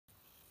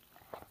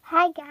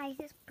Hi guys,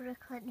 it's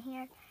Brooklyn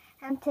here,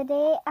 and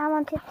today I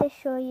wanted to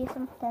show you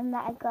something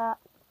that I got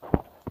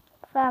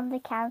from the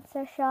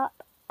cancer shop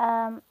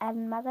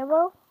in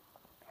Motherwell,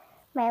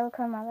 my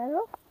local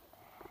Motherwell,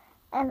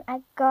 and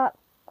it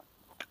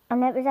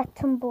was a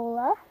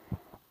tombola,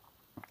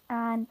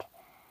 and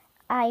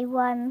I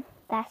won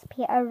this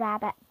Peter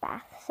Rabbit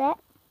bath set.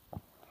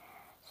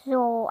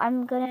 So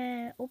I'm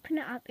gonna open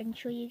it up and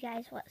show you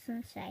guys what's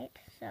inside.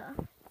 So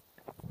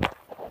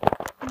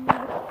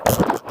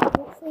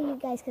hopefully you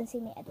guys can see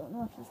me. I don't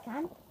know if you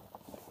can,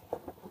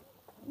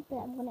 but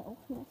I'm gonna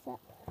open this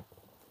up.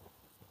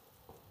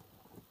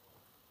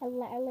 I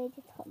literally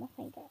just hit my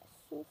finger.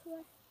 It's so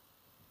sore.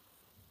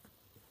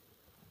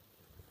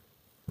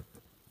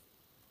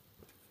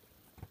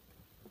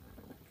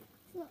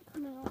 It's not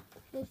coming off.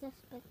 There's this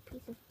big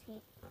piece of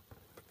tape.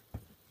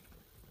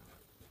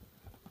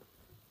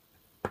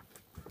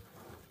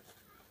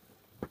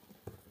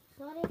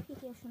 Sorry if you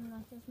hear some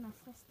noises. My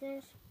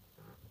sisters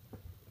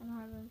in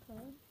her room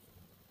playing.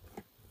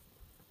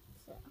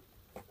 So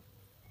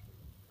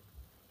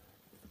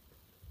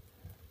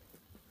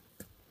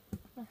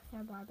with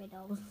their Barbie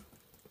dolls.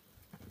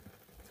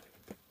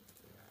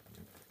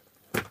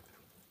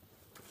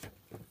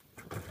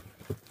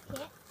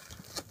 Okay.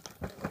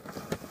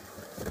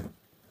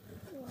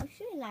 I'll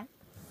show you now.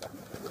 So,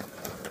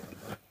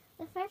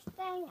 the first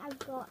thing I've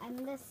got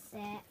in this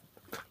set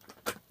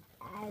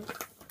is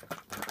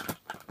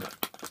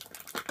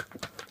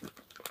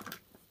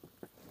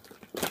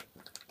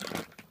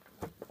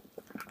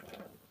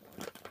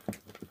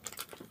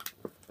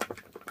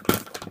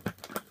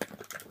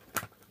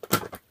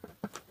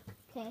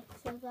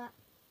so I've got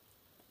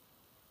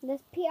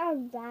this Peter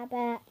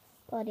Rabbit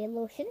body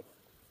lotion.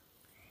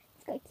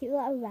 It's got a cute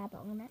little rabbit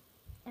on it.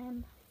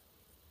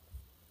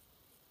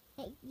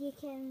 You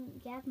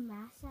can give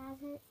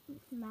massages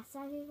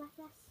with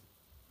this.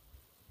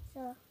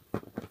 So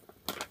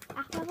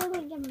I probably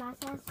wouldn't give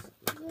massages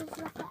with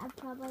it. I'd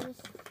probably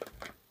just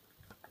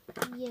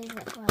use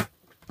it for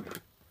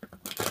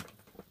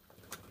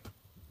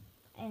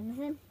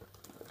anything.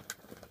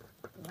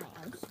 Right,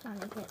 I'm just trying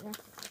to get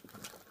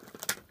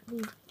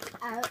these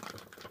out.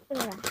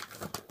 Okay.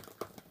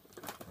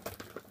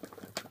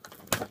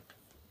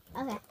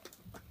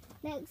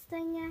 Next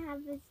thing I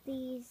have is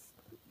these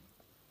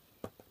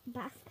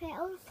bath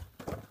petals.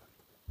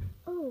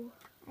 Oh,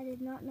 I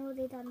did not know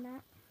they done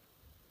that.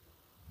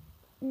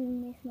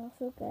 They smell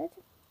so good.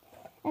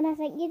 And I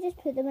think you just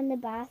put them in the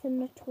bath and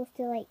they're supposed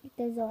to like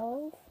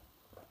dissolve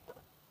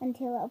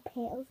into little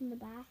petals in the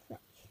bath,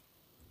 which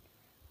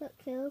look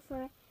cool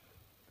for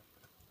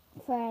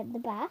the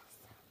bath.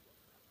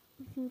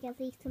 I can give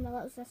these to my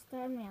little sister,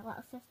 and my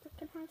little sister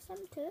can have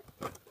some too.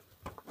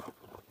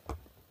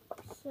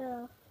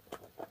 So,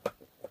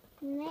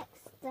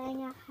 next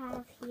thing I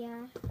have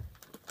here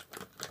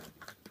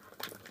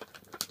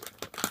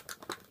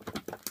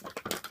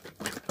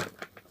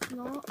it's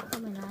not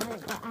coming out,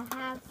 but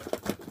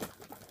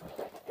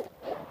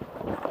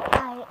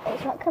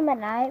it's not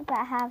coming out, but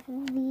I have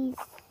these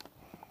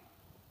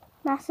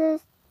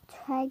Mrs.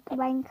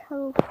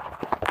 Twinkle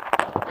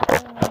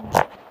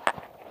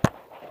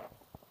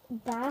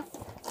bath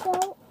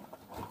salt,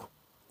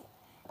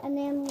 and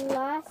then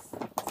last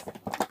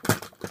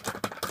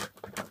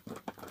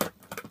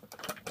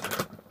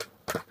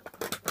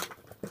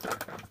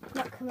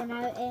not coming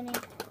out any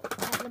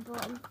at the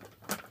bottom.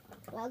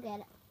 Well, I'll get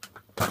it.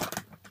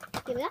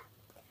 Here we go.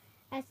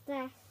 It's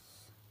this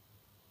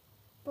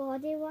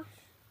body wash.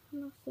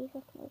 Let's see if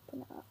I can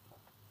open it up.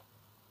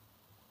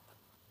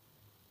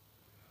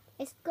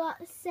 It's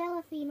got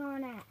cellophane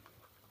on it,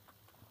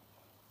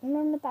 and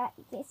on the back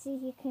you see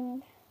you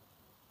can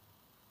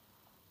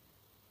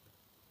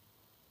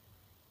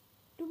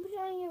don't put it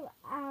on your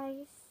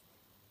eyes.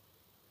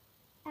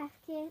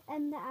 After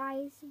in the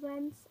eyes,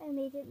 rinse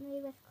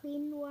immediately with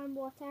clean warm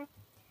water.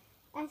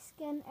 If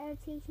skin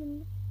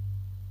irritation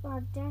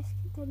or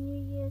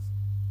discontinue use,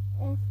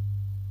 if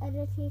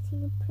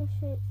irritating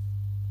persist,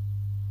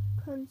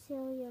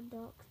 consult your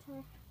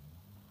doctor.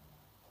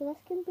 So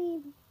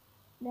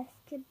this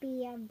could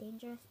be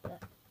dangerous,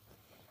 but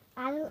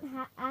I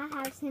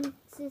have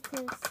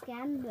sensitive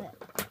skin, but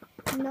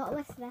not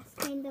with this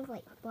kind of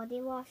like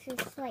body washes,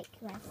 like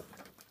with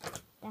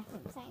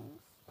different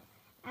things.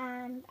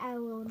 And I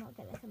will not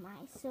get this in my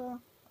eyes.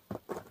 So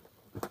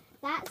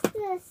that's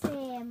the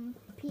same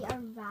Peter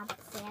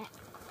Rabbit set,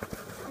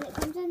 and it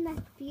comes in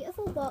this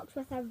beautiful box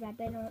with a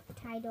ribbon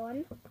tied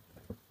on,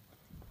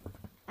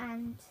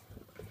 and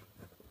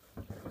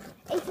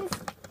it just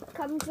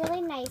comes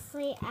really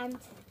nicely. And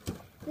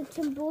the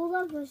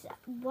tombola was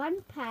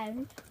 £1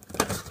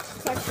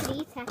 for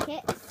 3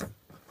 tickets.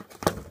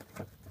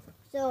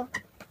 So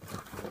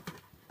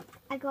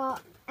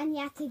and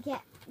you had to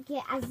get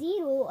a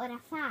 0 or a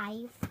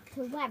 5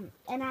 to win,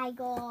 and I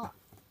got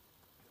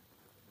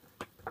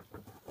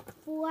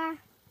 4-4-5,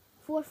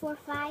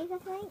 I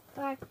think,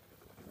 or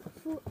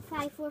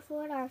 5-4-4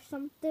 or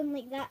something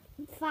like that,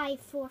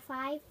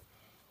 5-4-5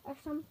 or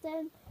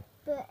something.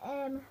 But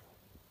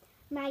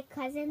my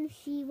cousin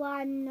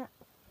won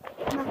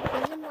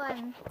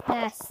won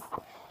this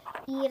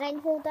earring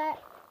holder,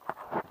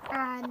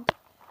 and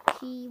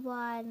she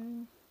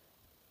won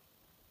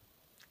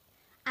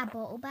a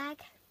bottle bag.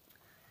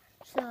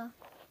 So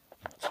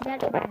she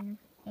didn't win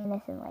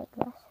anything like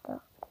this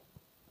though.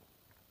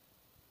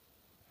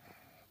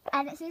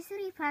 And it says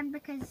 £3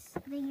 because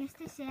they used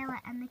to sell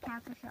it in the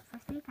cancer shop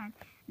for £3 and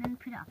then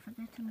put it up for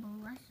the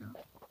tombola. So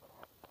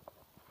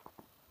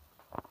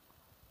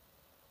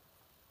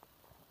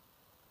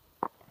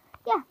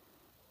yeah.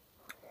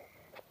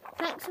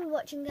 Thanks for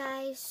watching,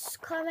 guys.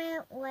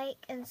 Comment, like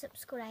and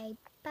subscribe.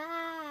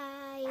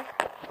 Bye.